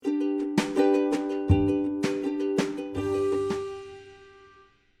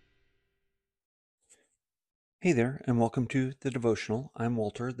Hey there, and welcome to the Devotional. I'm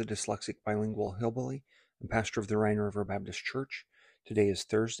Walter, the dyslexic bilingual hillbilly and pastor of the Rhine River Baptist Church. Today is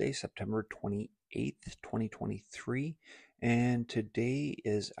Thursday, September 28th, 2023, and today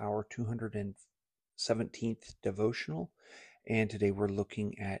is our 217th devotional. And today we're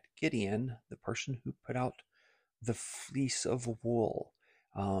looking at Gideon, the person who put out the fleece of wool.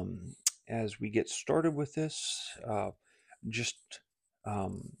 Um, as we get started with this, just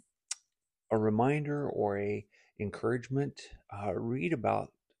um, a reminder or a encouragement. Read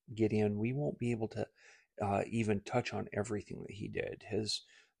about Gideon. We won't be able to even touch on everything that he did.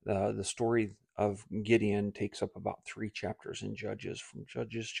 The story of Gideon takes up about 3 chapters in Judges, from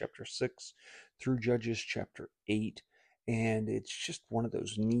Judges chapter 6 through Judges chapter 8. And it's just one of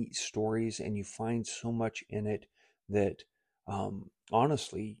those neat stories, and you find so much in it that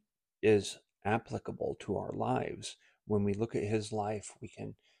honestly is applicable to our lives. When we look at his life, we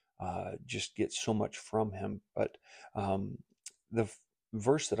can just get so much from him. But the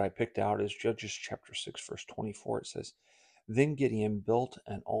verse that I picked out is Judges chapter 6, verse 24. It says, Then Gideon built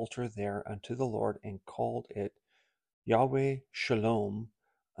an altar there unto the Lord and called it Yahweh Shalom.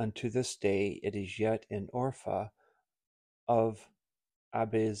 Unto this day it is yet in Orpha of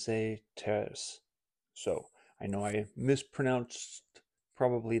Abizetes. So I know I mispronounced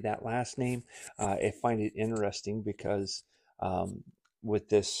probably that last name. I find it interesting because um, with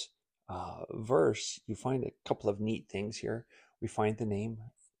this verse, you find a couple of neat things here. We find the name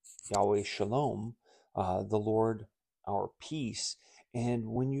Yahweh Shalom, the Lord our peace. And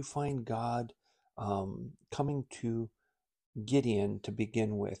when you find God coming to Gideon to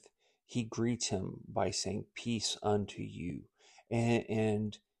begin with, he greets him by saying, Peace unto you.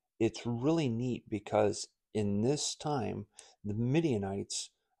 And it's really neat because in this time, the Midianites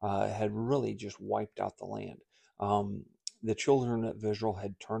had really just wiped out the land. Um, the children of Israel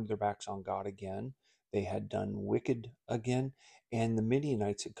had turned their backs on God again. They had done wicked again. And the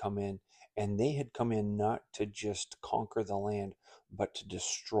Midianites had come in, and they had come in not to just conquer the land, but to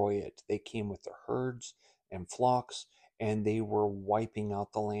destroy it. They came with their herds and flocks, and they were wiping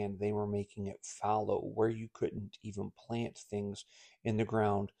out the land. They were making it fallow where you couldn't even plant things in the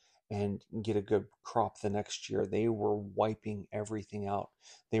ground and get a good crop the next year. They were wiping everything out.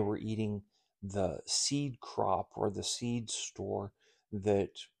 They were eating the seed crop or the seed store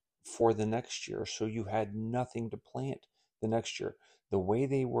that for the next year. So you had nothing to plant the next year. The way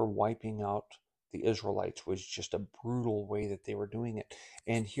they were wiping out the Israelites was just a brutal way that they were doing it.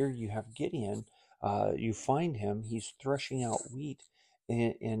 And here you have Gideon. You find him, he's threshing out wheat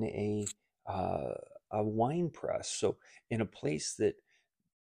in a wine press. So in a place that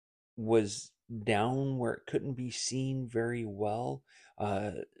was down where it couldn't be seen very well,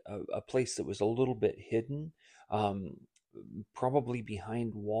 uh, a place that was a little bit hidden, um, probably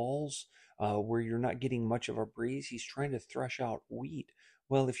behind walls where you're not getting much of a breeze. He's trying to thresh out wheat.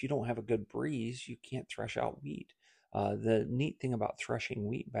 Well, if you don't have a good breeze, you can't thresh out wheat. The neat thing about threshing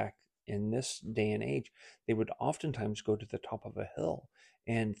wheat back in this day and age, they would oftentimes go to the top of a hill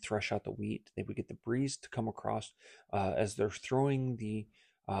and thresh out the wheat. They would get the breeze to come across as they're throwing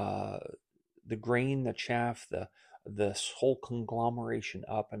uh, the grain, the chaff, the whole conglomeration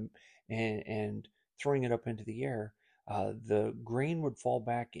up and throwing it up into the air. The grain would fall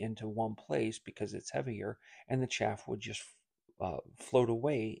back into one place because it's heavier, and the chaff would just float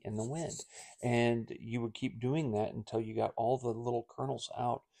away in the wind. And you would keep doing that until you got all the little kernels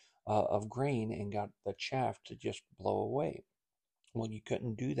out of grain and got the chaff to just blow away. Well, you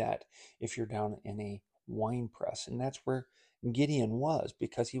couldn't do that if you're down in a wine press. And that's where Gideon was,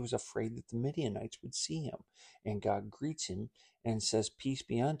 because he was afraid that the Midianites would see him. And God greets him and says, Peace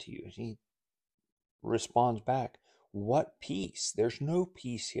be unto you. And he responds back, What peace? There's no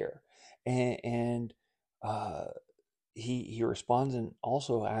peace here. And uh, he responds and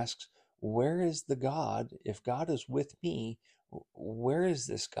also asks, Where is the God? If God is with me, where is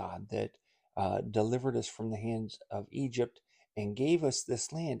this God that delivered us from the hands of Egypt and gave us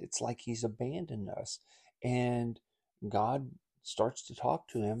this land? It's like he's abandoned us. And God starts to talk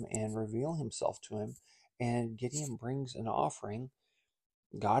to him and reveal himself to him. And Gideon brings an offering.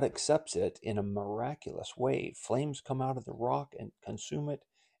 God accepts it in a miraculous way. Flames come out of the rock and consume it,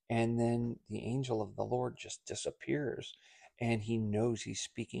 and then the angel of the Lord just disappears, and he knows he's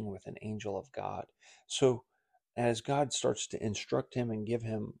speaking with an angel of God. So, as God starts to instruct him and give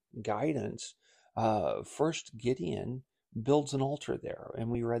him guidance, first Gideon builds an altar there, and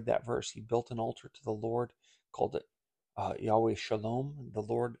we read that verse. He built an altar to the Lord, called it Yahweh Shalom, the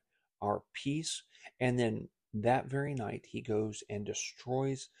Lord our peace, and then that very night he goes and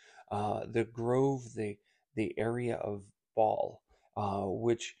destroys the grove, the area of Baal,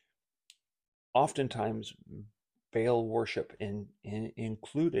 which oftentimes Baal worship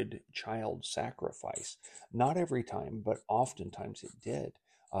included child sacrifice. Not every time, but oftentimes it did.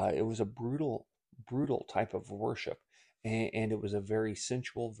 It was a brutal type of worship, and it was a very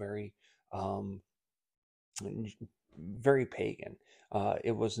sensual, um, very pagan.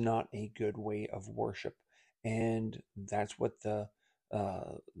 It was not a good way of worship, and that's what the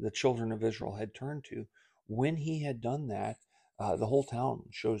children of Israel had turned to. When he had done that, the whole town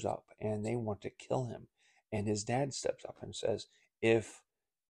shows up and they want to kill him. And his dad steps up and says, "If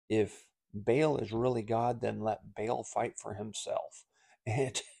if Baal is really God, then let Baal fight for himself."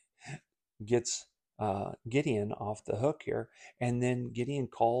 And gets Gideon off the hook here, and then Gideon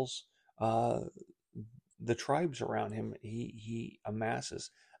calls uh, the tribes around him. He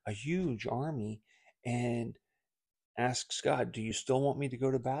amasses a huge army and asks God, "Do you still want me to go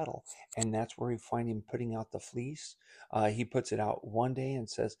to battle?" And that's where we find him putting out the fleece. He puts it out one day and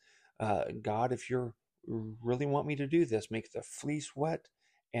says, "God, if you really want me to do this, make the fleece wet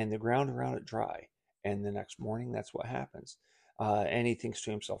and the ground around it dry." And the next morning, that's what happens. And he thinks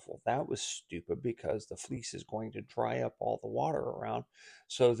to himself, "Well, that was stupid because the fleece is going to dry up all the water around."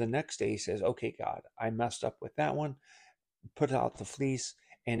 So the next day he says, "Okay, God, I messed up with that one. Put out the fleece,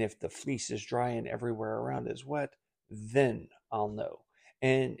 and if the fleece is dry and everywhere around is wet, then I'll know."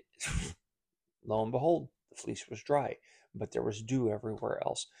 And lo and behold, the fleece was dry, but there was dew everywhere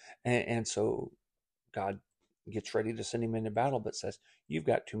else. And so God gets ready to send him into battle, but says, "You've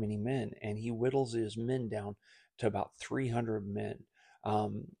got too many men." And he whittles his men down to about 300 men.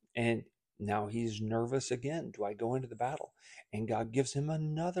 And now he's nervous again. Do I go into the battle? And God gives him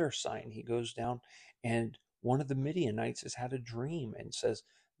another sign. He goes down, and one of the Midianites has had a dream and says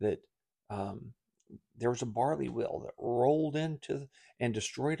that um, there was a barley wheel that rolled into and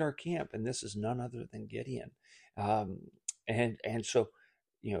destroyed our camp, and this is none other than Gideon. Um, and so,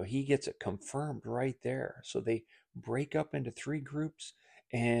 he gets it confirmed right there. So they break up into three groups,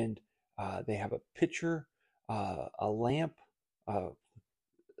 and they have a pitcher, a lamp. Uh,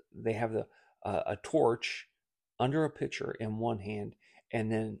 they have a torch under a pitcher in one hand,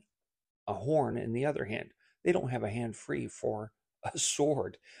 and then a horn in the other hand. They don't have a hand free for a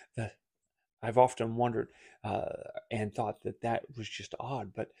sword. The I've often wondered uh, and thought that that was just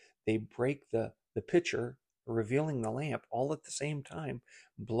odd, but they break the pitcher, revealing the lamp, all at the same time,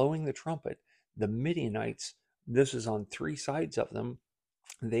 blowing the trumpet. The Midianites, this is on three sides of them.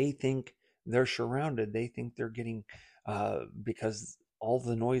 They think they're surrounded. They think they're getting, because all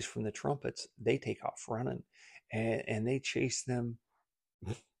the noise from the trumpets, they take off running, and they chase them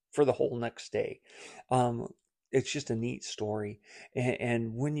for the whole next day. Um, it's just a neat story.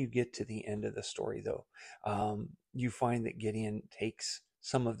 And when you get to the end of the story, though, you find that Gideon takes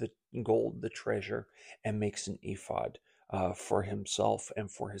some of the gold, the treasure, and makes an ephod for himself and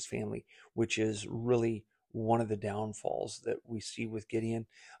for his family, which is really one of the downfalls that we see with Gideon.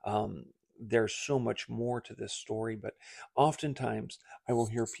 Um, there's so much more to this story, but oftentimes I will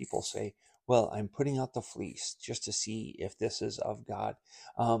hear people say, "Well, I'm putting out the fleece just to see if this is of God."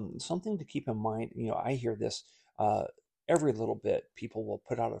 Something to keep in mind, I hear this uh, every little bit. People will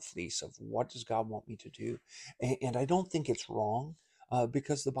put out a fleece of, "What does God want me to do?" And I don't think it's wrong,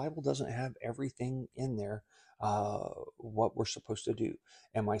 because the Bible doesn't have everything in there. What we're supposed to do.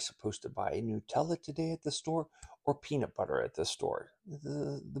 Am I supposed to buy Nutella today at the store or peanut butter at the store?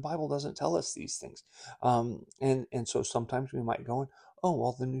 The Bible doesn't tell us these things. And so sometimes we might go in, "Oh,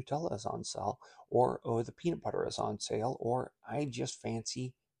 well, the Nutella is on sale," or, "Oh, the peanut butter is on sale," or, "I just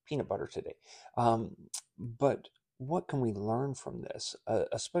fancy peanut butter today." But what can we learn from this,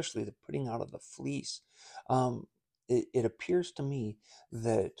 especially the putting out of the fleece? It appears to me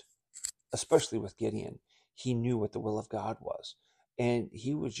that, especially with Gideon, he knew what the will of God was, and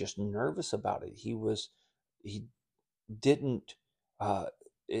he was just nervous about it. He didn't uh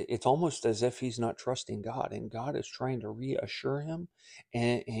it's almost as if he's not trusting God, and God is trying to reassure him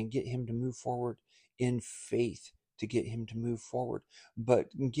and get him to move forward in faith, to get him to move forward. But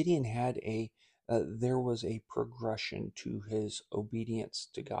Gideon had there was a progression to his obedience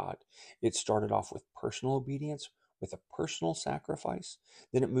to God. It started off with personal obedience, with a personal sacrifice.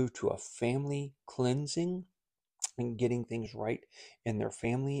 Then it moved to a family cleansing and getting things right in their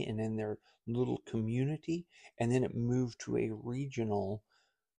family and in their little community. And then it moved to a regional,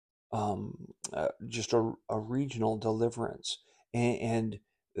 just a regional deliverance. And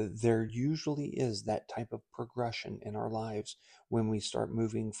there usually is that type of progression in our lives when we start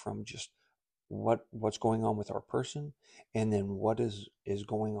moving from just what's going on with our person, and then what is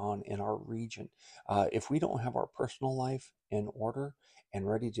going on in our region. If we don't have our personal life in order and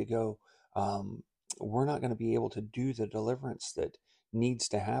ready to go, um, we're not going to be able to do the deliverance that needs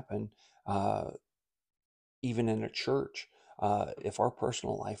to happen Uh, Even in a church, if our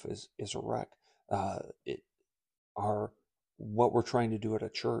personal life is a wreck, it our what we're trying to do at a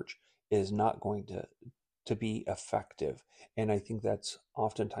church is not going to be effective. And I think that's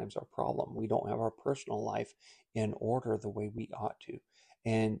oftentimes our problem. We don't have our personal life in order the way we ought to.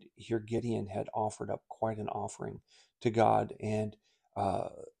 And here Gideon had offered up quite an offering to God, and uh,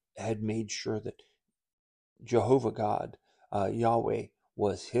 had made sure that Jehovah God, Yahweh,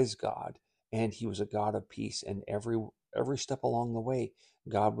 was his God, and he was a God of peace. And every step along the way,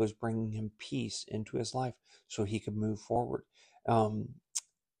 God was bringing him peace into his life so he could move forward. Um,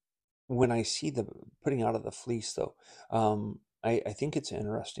 when I see the putting out of the fleece, though, I think it's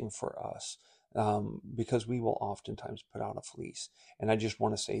interesting for us, because we will oftentimes put out a fleece. And I just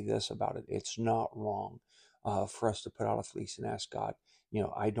want to say this about it: it's not wrong for us to put out a fleece and ask God,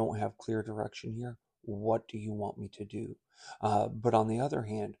 I don't have clear direction here. What do you want me to do? But on the other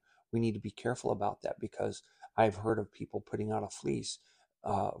hand, we need to be careful about that, because I've heard of people putting out a fleece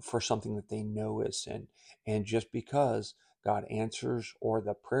for something that they know is sin. And just because God answers, or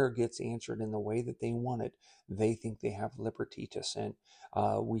the prayer gets answered in the way that they want it, they think they have liberty to sin.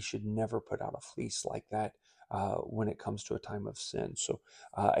 We should never put out a fleece like that when it comes to a time of sin. So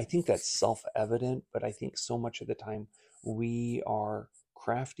I think that's self evident, but I think so much of the time we are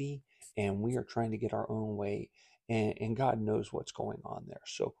crafty and we are trying to get our own way, and God knows what's going on there.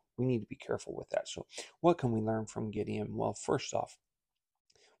 So we need to be careful with that. So, what can we learn from Gideon? Well, first off,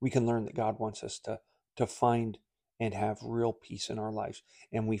 we can learn that God wants us to find and have real peace in our lives,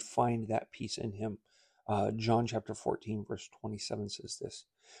 and we find that peace in Him. John chapter 14, verse 27 says this: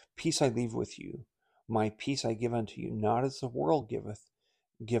 Peace I leave with you, my peace I give unto you, not as the world giveth,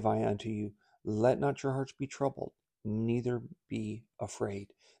 give I unto you. Let not your hearts be troubled, neither be afraid.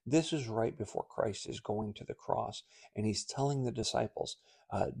 This is right before Christ is going to the cross, and he's telling the disciples,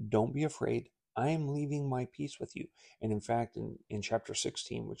 don't be afraid. I am leaving my peace with you. And in fact, in chapter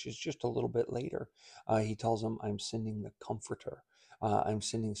 16, which is just a little bit later, he tells them, I'm sending the Comforter. I'm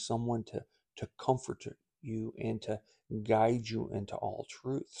sending someone to comfort you and to guide you into all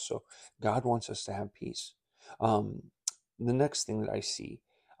truth. So God wants us to have peace. Um, the next thing that I see,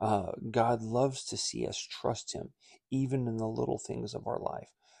 God loves to see us trust Him, even in the little things of our life.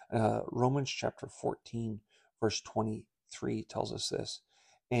 Romans chapter 14, verse 23 tells us this: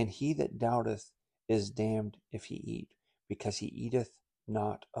 And he that doubteth is damned if he eat, because he eateth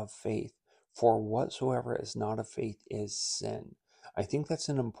not of faith. For whatsoever is not of faith is sin. I think that's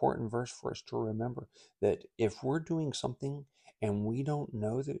an important verse for us to remember, that if we're doing something and we don't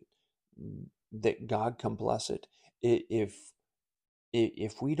know that God can bless it, if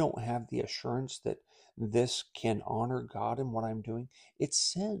if we don't have the assurance that this can honor God in what I'm doing, it's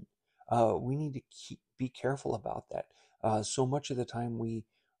sin. We need to be careful about that. So much of the time we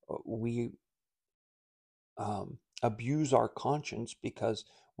abuse our conscience because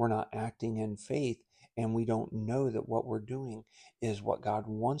we're not acting in faith, and we don't know that what we're doing is what God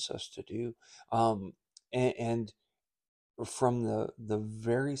wants us to do. Um, and from the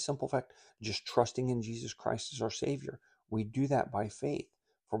very simple fact, just trusting in Jesus Christ as our Savior. We do that by faith.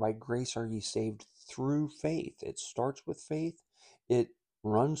 For by grace are ye saved through faith. It starts with faith, it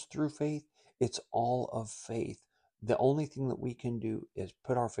runs through faith, it's all of faith. The only thing that we can do is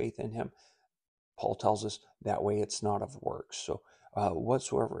put our faith in Him. Paul tells us that way it's not of works. So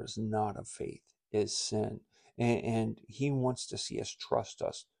whatsoever is not of faith is sin. And he wants to see us,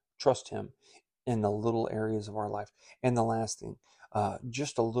 trust him in the little areas of our life. And the last thing,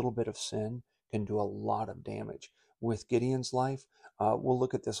 just a little bit of sin can do a lot of damage. With Gideon's life, we'll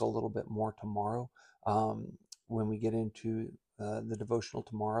look at this a little bit more tomorrow when we get into the devotional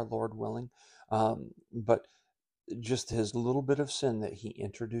tomorrow, Lord willing. But just his little bit of sin that he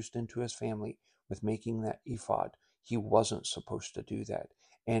introduced into his family with making that ephod. He wasn't supposed to do that,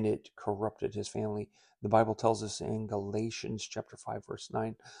 and it corrupted his family. The Bible tells us in Galatians chapter 5, verse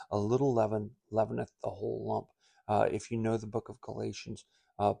 9, a little leaven leaveneth the whole lump. If you know the book of Galatians,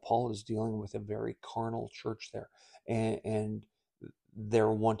 Paul is dealing with a very carnal church there, and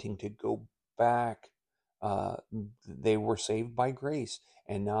they're wanting to go back. They were saved by grace,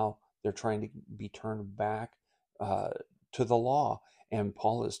 and now they're trying to be turned back uh, to the law. And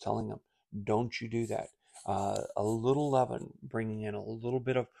Paul is telling them, don't you do that. A little leaven, bringing in a little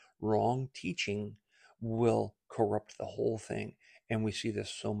bit of wrong teaching, will corrupt the whole thing. And we see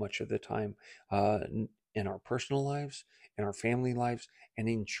this so much of the time in our personal lives, in our family lives, and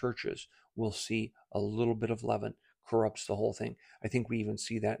in churches. We'll see a little bit of leaven corrupts the whole thing. I think we even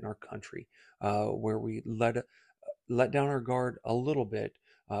see that in our country, where we let down our guard a little bit.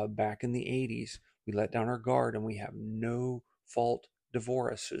 Back in the 80s, we let down our guard and we have no fault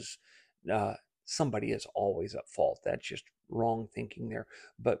divorces. uh, somebody is always at fault. That's just wrong thinking there.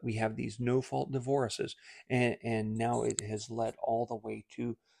 But we have these no fault divorces, and now it has led all the way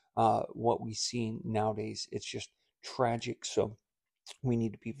to what we see nowadays. It's just tragic. So we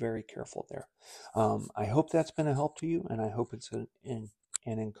need to be very careful there. I hope that's been a help to you, and I hope it's an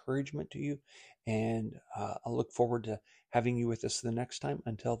encouragement to you. And I look forward to having you with us the next time.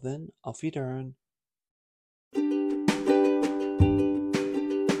 Until then, auf Wiederhören.